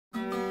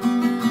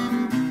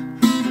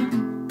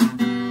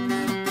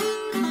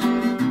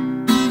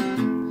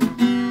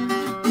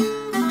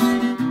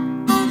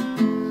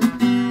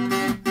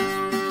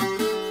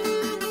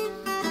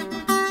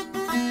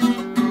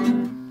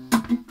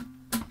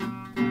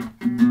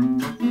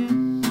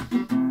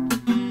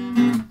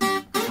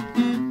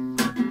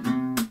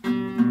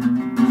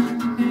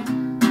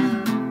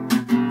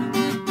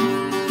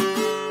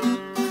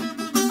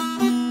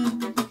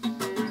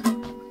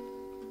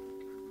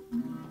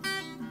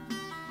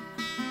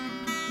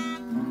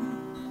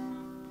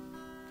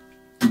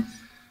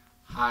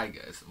Hi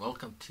guys, and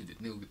welcome to the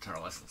new guitar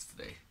lessons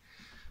today.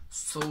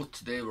 So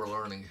today we're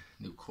learning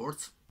new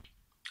chords.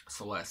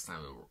 So last time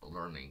we were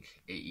learning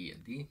A, E,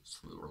 and D. So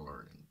we were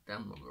learning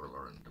them, we were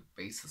learning the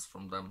bases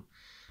from them,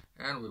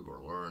 and we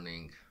were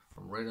learning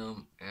from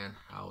rhythm and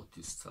how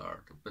to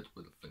start a bit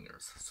with the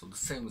fingers. So the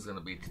same is gonna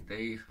be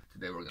today.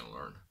 Today we're gonna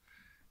learn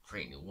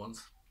 3 new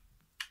ones.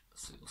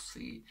 So you'll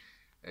see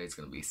it's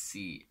gonna be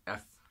C,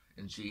 F,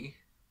 and G.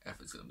 F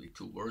is gonna be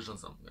 2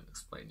 versions. I'm gonna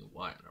explain you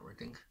why and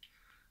everything.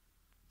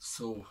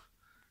 So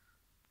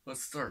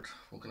let's start.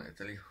 What can I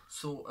tell you?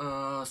 So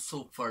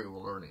so far you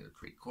were learning the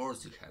 3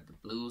 chords. You had the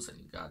blues and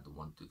you got the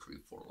 1, 2, 3,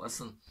 4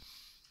 lesson.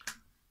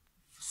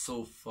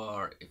 So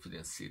far, if you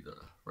didn't see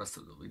the rest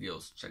of the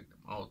videos, check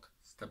them out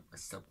step by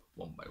step,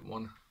 one by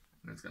one,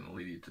 and it's gonna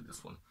lead you to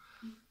this one.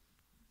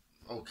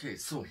 Okay,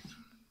 so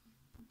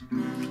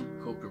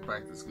hope you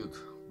practice good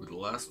with the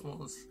last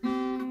ones.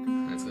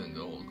 And it's gonna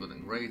go all good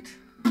and great.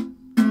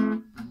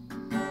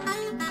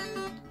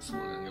 So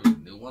we're gonna give you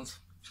the new ones.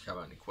 If you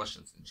have any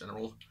questions in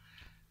general,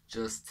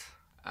 just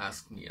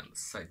ask me on the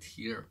site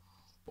here,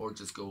 or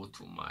just go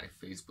to my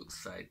Facebook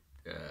site.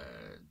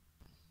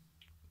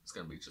 It's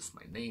gonna be just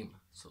my name,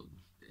 so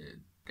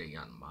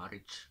Dejan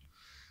Maric,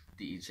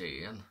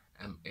 Dejan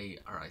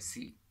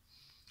Maric.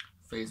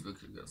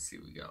 Facebook, you're gonna see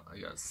I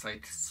got a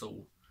site.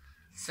 So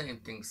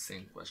same thing,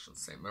 same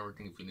questions, same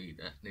everything. If you need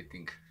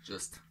anything,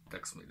 just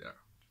text me there.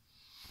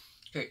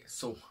 Okay,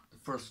 so the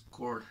first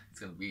chord is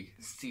gonna be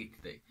C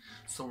today.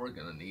 So we're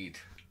gonna need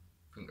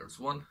fingers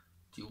 1,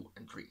 2,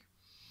 and 3.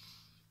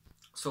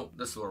 So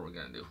this is what we're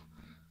gonna do.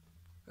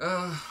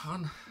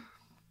 On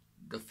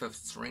the 5th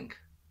string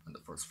on the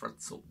 1st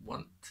fret, so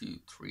 1,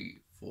 2,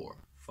 3, 4,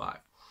 5.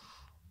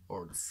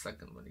 Or the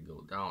second, when you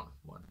go down,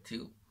 1,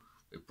 2,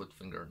 we put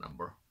finger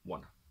number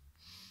 1.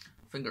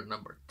 Finger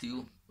number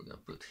 2, we're gonna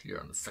put here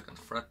on the 2nd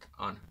fret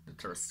on the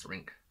 3rd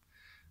string.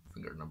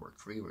 Finger number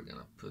 3, we're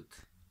gonna put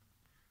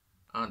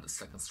on the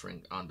 2nd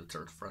string on the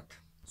 3rd fret.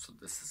 So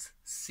this is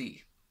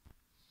C.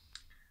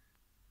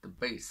 The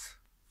bass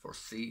for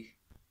C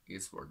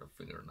is where the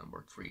finger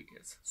number 3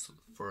 is. So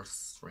the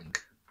 1st string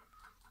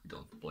we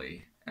don't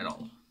play at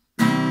all.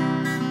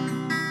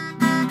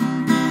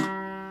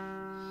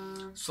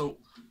 So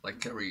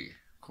like every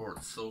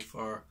chord so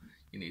far,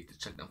 you need to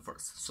check them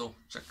first. So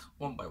check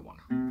one by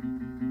one.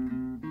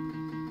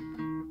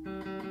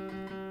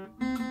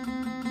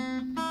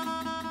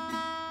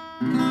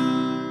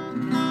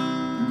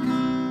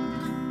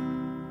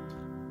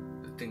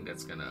 The thing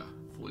that's gonna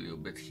fool you a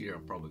bit here,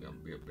 probably gonna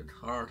be a bit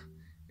hard,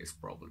 is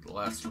probably the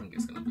last string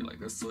is gonna be like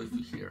this. So if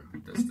you hear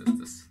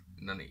this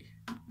in any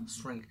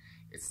string,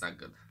 it's not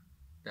good.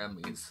 That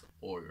means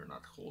or you're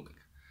not holding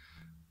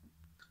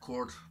the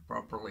chord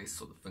properly,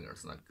 so the finger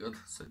is not good.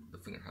 So the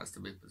finger has to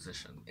be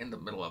positioned in the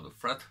middle of the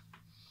fret.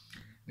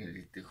 You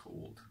need to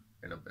hold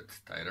it a bit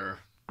tighter.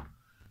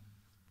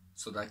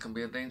 So that can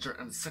be a danger.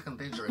 And the second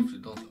danger, if you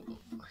don't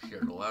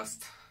hear the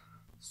last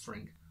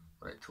string,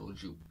 what I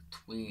told you,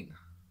 between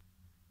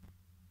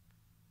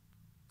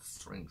the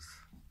strings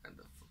and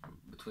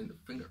between the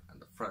finger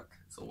and the fret,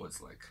 it's always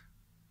like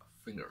a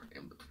finger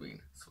in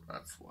between. So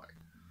that's why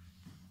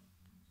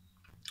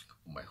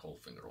my whole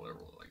finger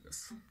literally like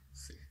this.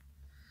 See,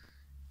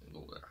 and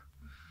go there.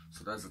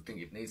 So that's the thing.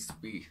 It needs to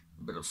be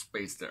a bit of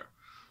space there.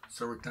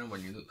 So every time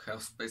when you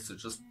have space to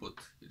just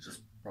you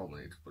just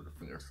probably need to put the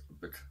fingers a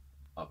bit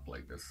up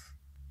like this.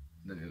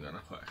 Then you're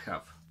gonna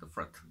have the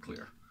fret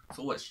clear.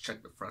 So let's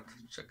check the fret,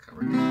 check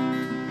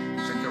everything.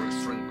 Check every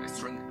string by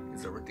string.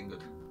 Is everything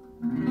good?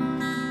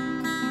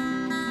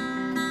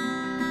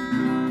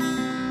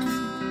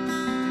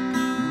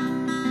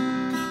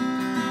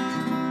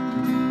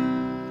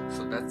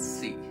 So that's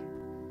C.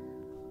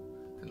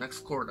 The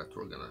next chord that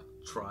we're gonna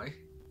try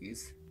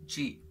is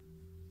G.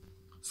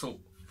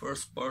 So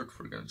first part,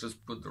 we're gonna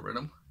just put the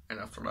rhythm, and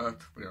after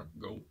that we're gonna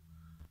go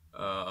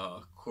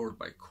chord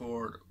by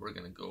chord. We're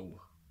gonna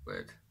go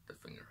with the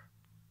finger.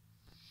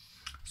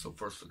 So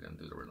first we're gonna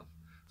do the rhythm.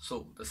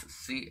 So this is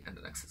C, and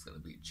the next is gonna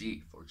be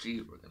G. For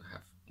G, we're gonna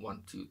have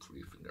 1, 2,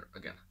 3 finger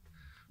again.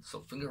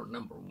 So finger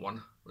number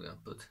 1, we're gonna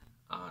put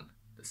on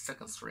the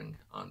 2nd string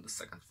on the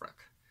 2nd fret.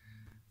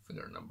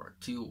 Finger number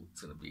 2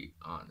 is gonna be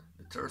on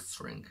the 3rd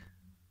string,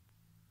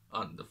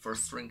 on the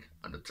 1st string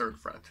on the 3rd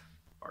fret.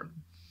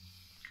 Pardon.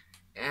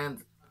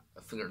 And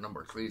finger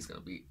number 3 is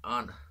gonna be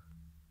on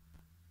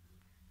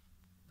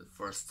the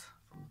 1st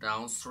from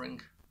down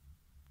string,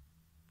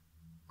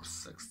 or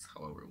 6th,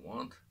 however you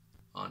want,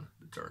 on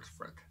the 3rd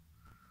fret.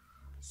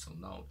 So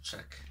now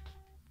check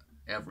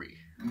every.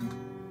 You're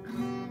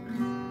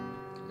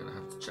gonna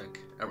have to check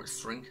every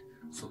string.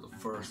 So the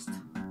 1st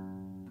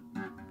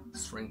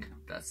string,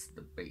 that's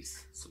the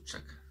bass. So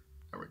check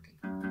everything.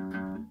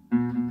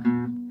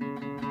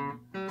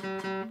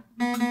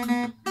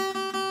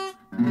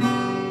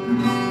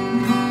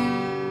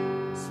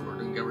 So we're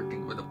doing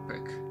everything with a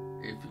pick.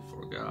 If you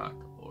forgot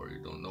or you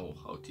don't know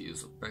how to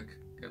use a pick,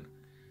 you can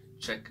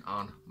check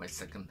on my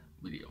 2nd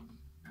video.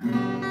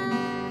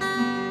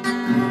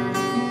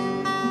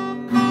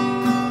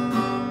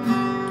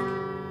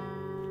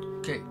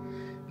 Okay,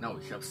 now we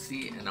we have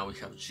C and now we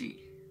have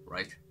G,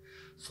 right?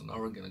 So now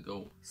we're gonna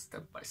go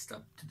step by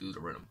step to do the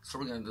rhythm. So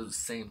we're gonna do the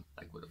same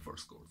like with the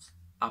first chords.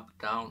 Up,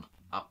 down,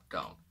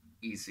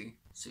 easy,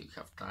 so you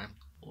have time.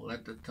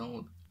 Let the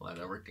tone, let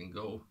everything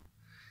go.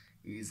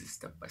 Easy,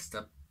 step by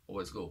step.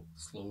 Always go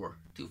slower,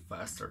 too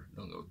faster.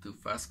 Don't go too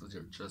fast because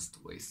you're just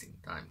wasting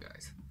time,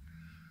 guys.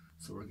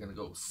 So we're gonna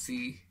go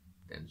C,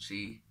 then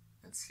G,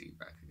 and C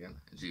back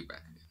again, and G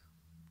back again.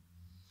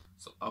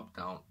 So up,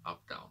 down,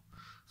 up, down.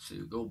 So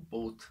you go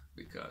both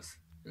because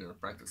you're gonna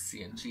practice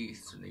C and G,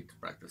 so you need to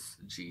practice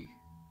G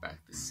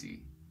back to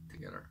C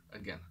together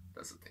again.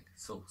 That's the thing.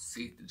 So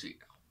C to G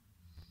now.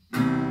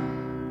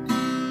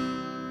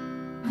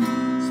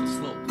 So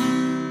slow.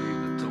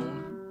 Leave the tone.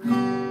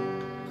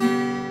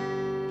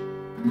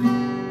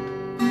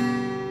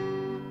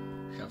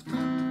 You have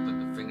time to put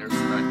the fingers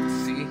back to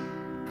C.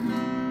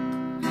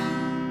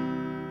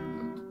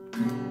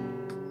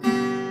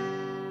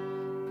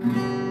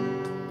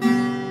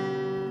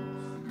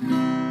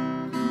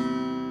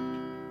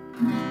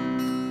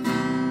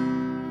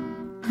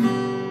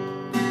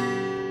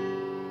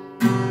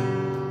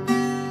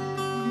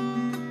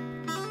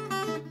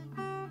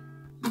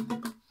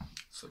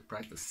 So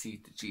practice C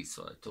to G.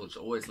 So I told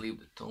you, always leave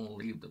the tone,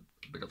 leave a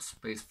bit of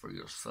space for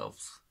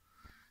yourselves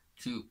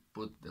to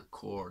put the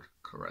chord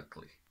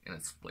correctly in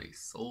its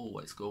place.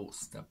 Always go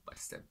step by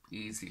step,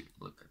 easy.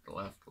 Look at the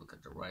left, look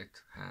at the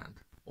right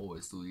hand.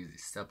 Always do easy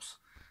steps.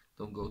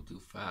 Don't go too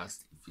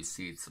fast. If you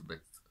see it's a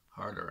bit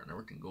harder and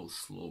everything goes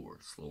slower,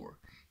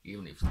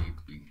 even if you need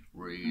to be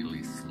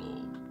really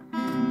slow.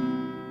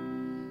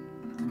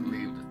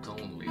 Leave the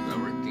tone, leave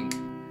everything,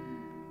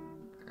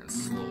 and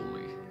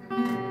slowly.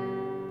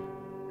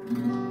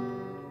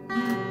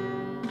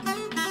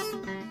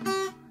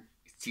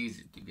 It's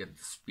easy to get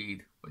the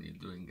speed when you're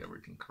doing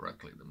everything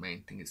correctly. The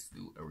main thing is to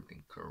do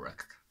everything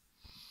correct.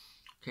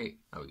 Okay,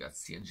 now we got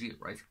C and G,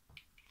 right?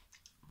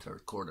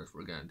 Third chord that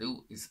we're gonna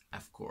do is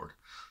F chord.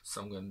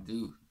 So I'm gonna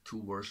do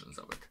two versions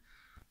of it.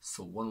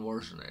 So one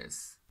version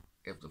is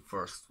if the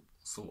first,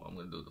 so I'm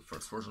gonna do the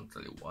first version,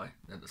 tell you why.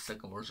 Then the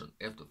second version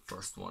if the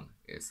first one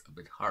is a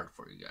bit hard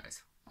for you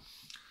guys.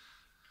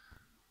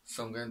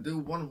 So I'm gonna do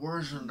one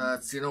version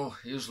that's,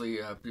 usually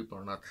people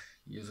are not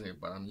using it,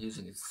 but I'm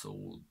using it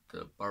so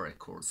the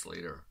Maric-Chords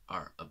later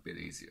are a bit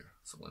easier.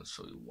 So I'm gonna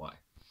show you why.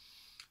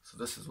 So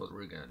this is what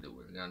we're gonna do.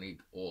 We're gonna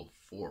need all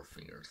 4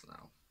 fingers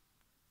now.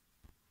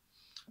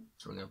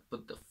 So we're gonna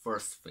put the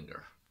first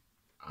finger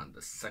on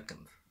the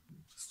second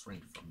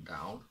string from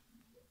down,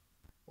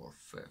 or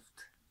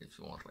 5th if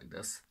you want, like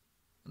this,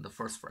 on the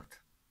first fret.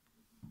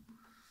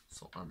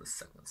 So on the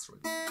second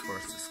string,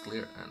 first is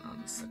clear, and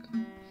on the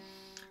second.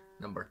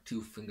 Number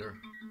 2 finger,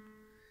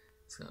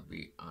 it's gonna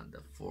be on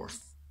the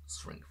 4th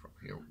string from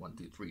here, 1,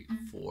 2, 3,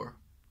 4,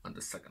 on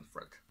the second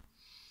fret.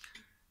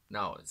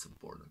 Now it's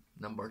important.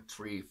 Number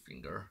 3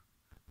 finger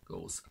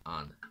goes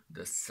on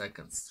the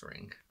second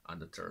string on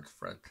the 3rd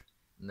fret.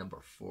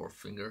 Number 4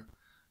 finger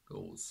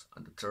goes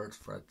on the 3rd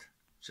fret,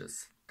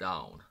 just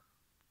down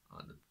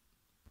on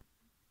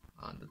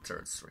the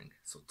 3rd string.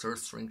 So 3rd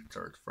string,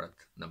 3rd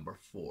fret, number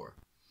 4.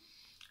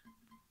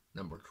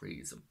 Number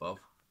 3 is above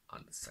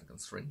on the 2nd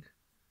string.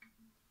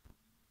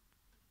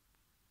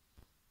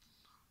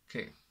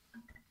 Okay,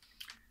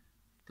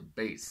 the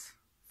bass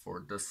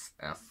for this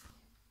F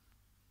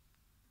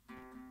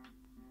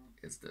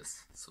is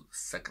this. So the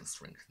 2nd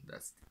string,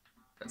 that's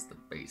the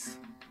bass.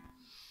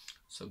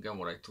 So again,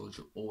 what I told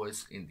you,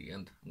 always in the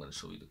end, I'm going to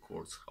show you the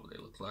chords, how they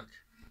look like.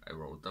 I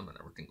wrote them and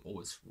everything.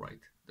 Always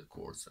write the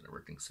chords and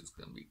everything, so it's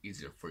going to be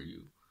easier for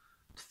you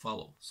to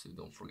follow, so you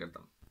don't forget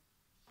them.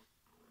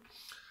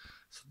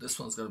 So this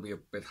one's going to be a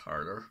bit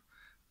harder,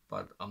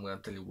 but I'm going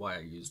to tell you why I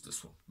use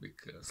this one.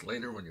 Because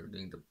later when you're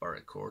doing the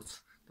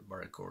Maric-Chords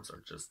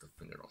are just a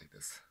finger like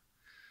this.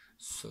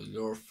 So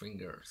your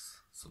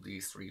fingers, so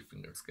these 3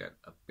 fingers get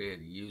a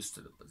bit used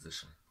to the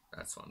position.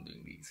 That's why I'm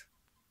doing these.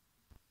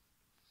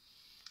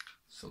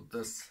 So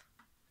this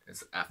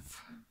is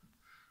F.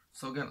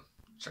 So again,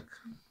 check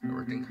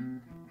everything.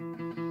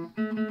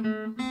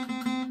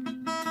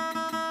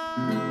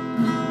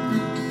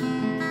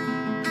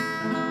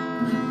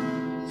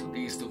 So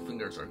these 2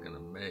 fingers are gonna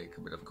make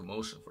a bit of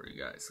commotion for you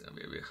guys. It's gonna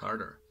be a bit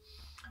harder.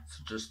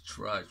 So just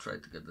try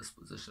to get this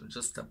position,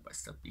 just step by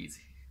step,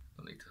 easy.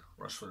 Don't need to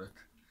rush with it.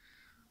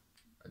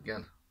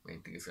 Again,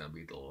 main thing is gonna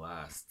be the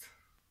last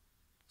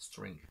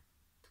string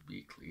to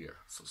be clear.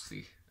 So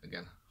see,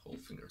 again, whole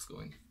fingers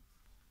going.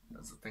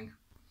 That's the thing.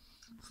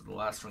 So the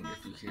last string,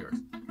 if you hear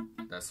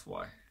it, that's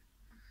why.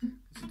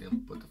 Because you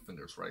didn't put the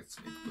fingers right,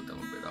 so you need to put them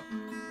a bit up.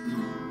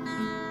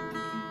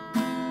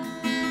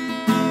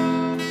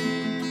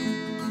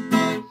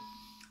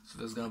 So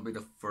this is gonna be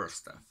the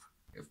first F.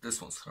 If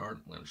this one's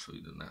hard, I'm gonna show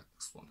you the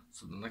next one.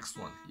 So the next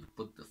one, you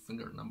put the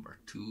finger number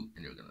 2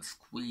 and you're gonna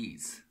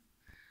squeeze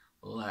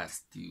the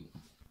last 2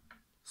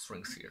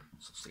 strings here.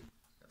 So see,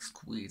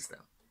 squeeze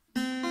them.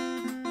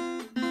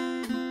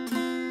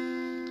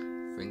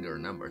 Finger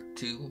number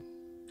 2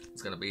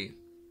 is gonna be,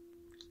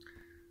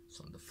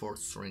 so on the 4th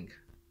string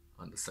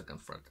on the 2nd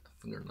fret.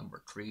 Finger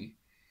number 3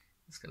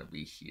 is gonna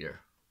be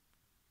here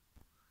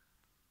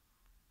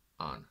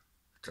on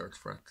 3rd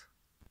fret,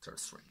 3rd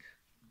string.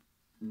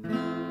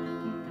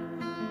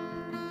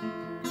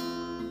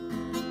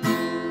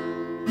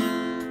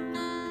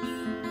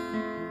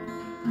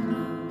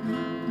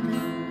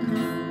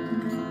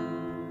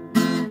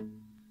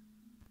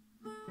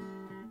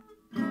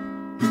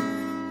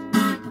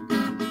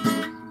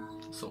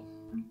 So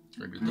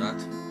I do that.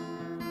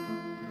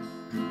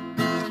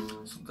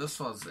 So this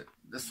was it.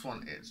 This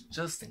one is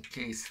just in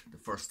case the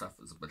first stuff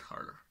is a bit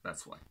harder.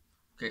 That's why.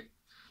 Okay.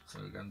 So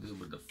we're gonna do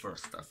with the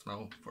first stuff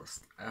now.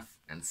 First F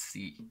and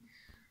C.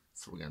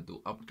 So we're gonna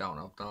do up,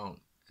 down,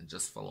 and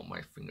just follow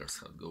my fingers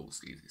how it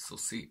goes easy. So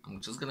C,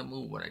 I'm just gonna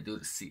move when I do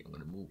the C. I'm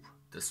gonna move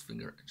this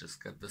finger and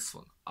just get this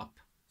one up.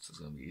 So it's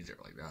gonna be easier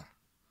like that.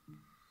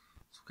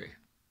 So, okay,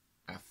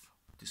 F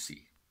to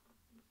C.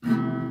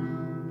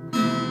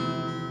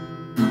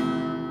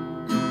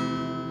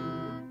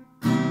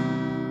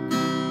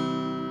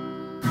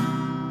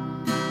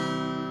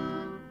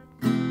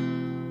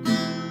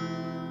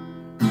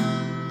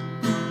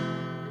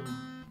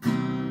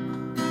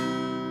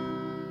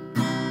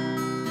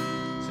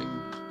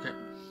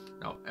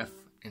 F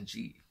and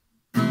G.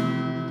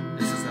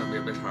 This is gonna be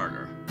a bit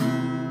harder.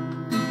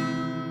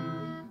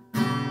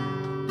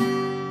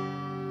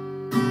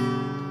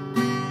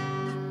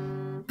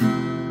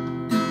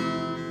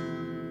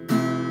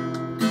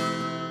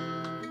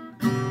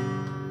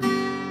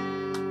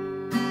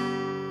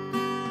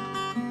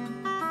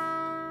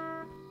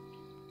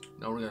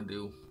 Now we're gonna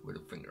do with a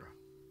finger.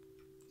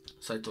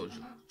 So I told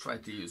you, try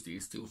to use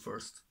these two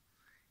first.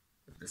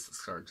 If this is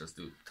hard, just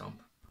do thumb,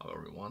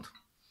 however you want.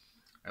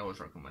 I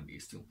always recommend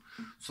these two.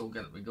 So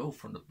again, we go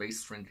from the bass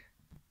string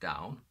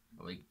down,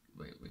 and we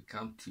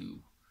come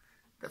to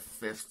the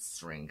 5th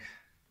string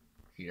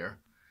here.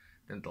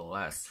 Then the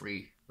last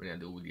 3 we're gonna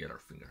do with the other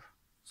finger.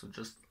 So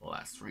just the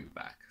last 3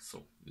 back.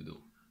 So you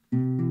do.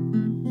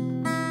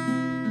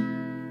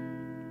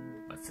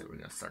 Let's say we're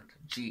gonna start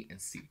G and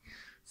C.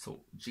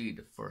 So G,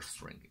 the 1st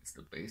string, is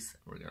the bass,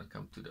 and we're gonna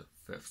come to the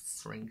 5th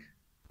string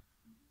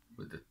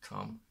with the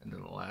thumb, and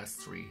then the last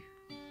 3.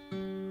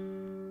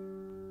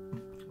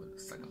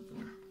 Second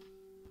finger.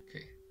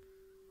 Okay.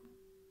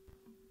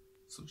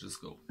 So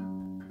just go.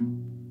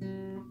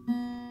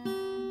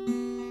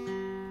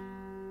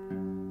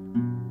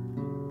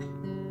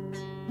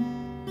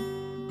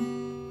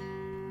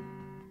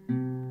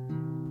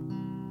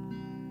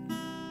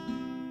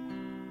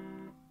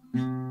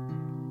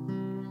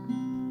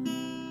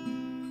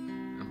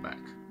 And back.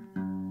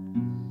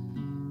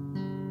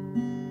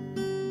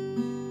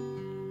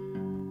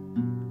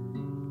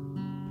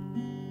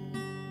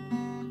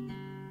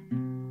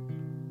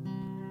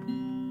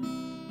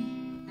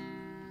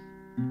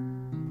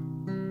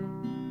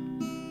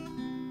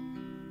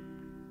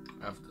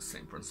 F, the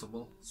same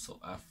principle. So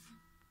F,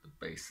 the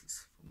bass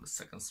is from the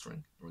 2nd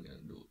string. We're gonna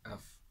do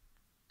F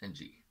and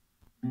G.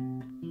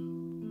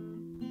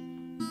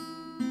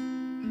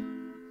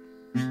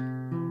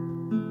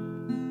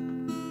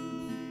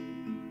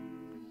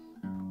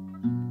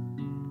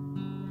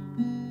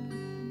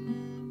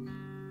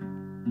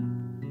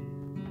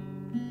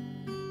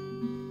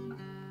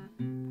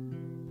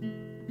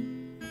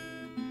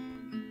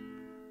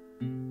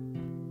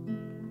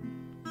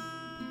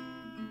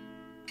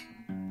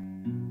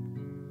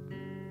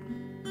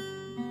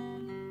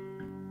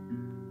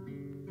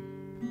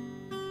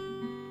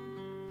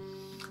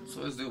 So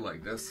let's do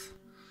like this,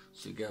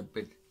 so you get a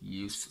bit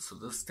used to. So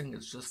this thing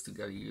is just to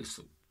get used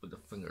to with the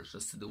fingers,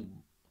 just to do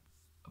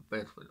a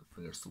bit with the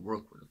fingers, to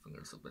work with the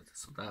fingers a bit.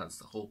 So that's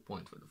the whole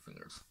point with the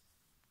fingers.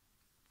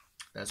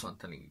 That's what I'm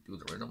telling you. Do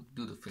the rhythm,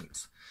 do the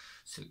fingers,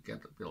 so you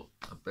get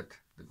a bit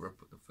the grip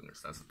with the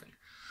fingers. That's the thing.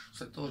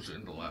 So I told you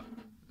in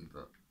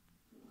the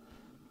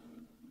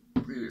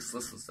previous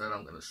lessons that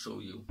I'm gonna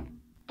show you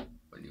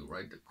when you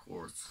write the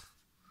chords,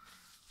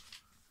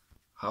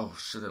 how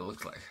should it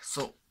look like.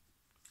 So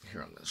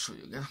here I'm going to show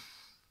you again.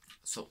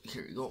 So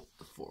here you go,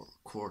 the 4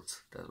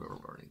 chords that we're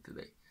learning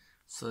today.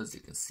 So as you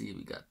can see,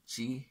 we got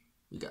G,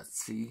 we got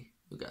C,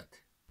 we got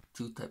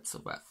 2 types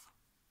of F.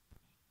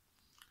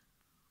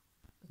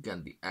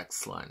 Again, the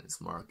X line is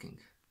marking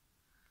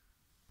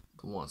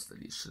the ones that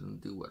you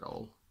shouldn't do at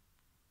all.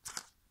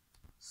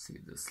 See,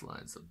 this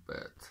line's a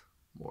bit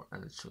more,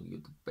 and it's showing you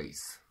the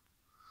bass.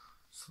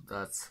 So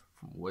that's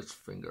from which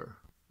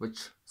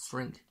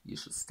string you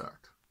should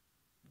start.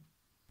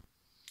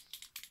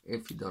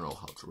 If you don't know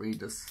how to read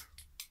this,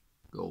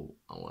 go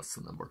on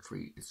lesson number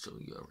 3, it's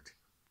showing you everything.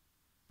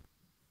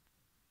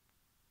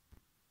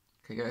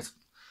 Okay guys,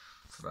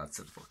 so that's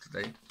it for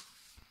today.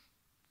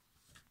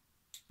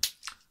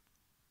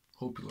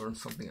 Hope you learned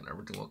something and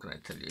everything. What can I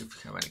tell you?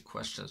 If you have any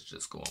questions,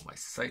 just go on my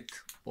site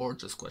or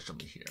just question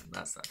me here, and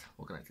that's that.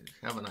 What can I tell you?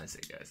 Have a nice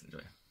day guys,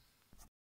 enjoy.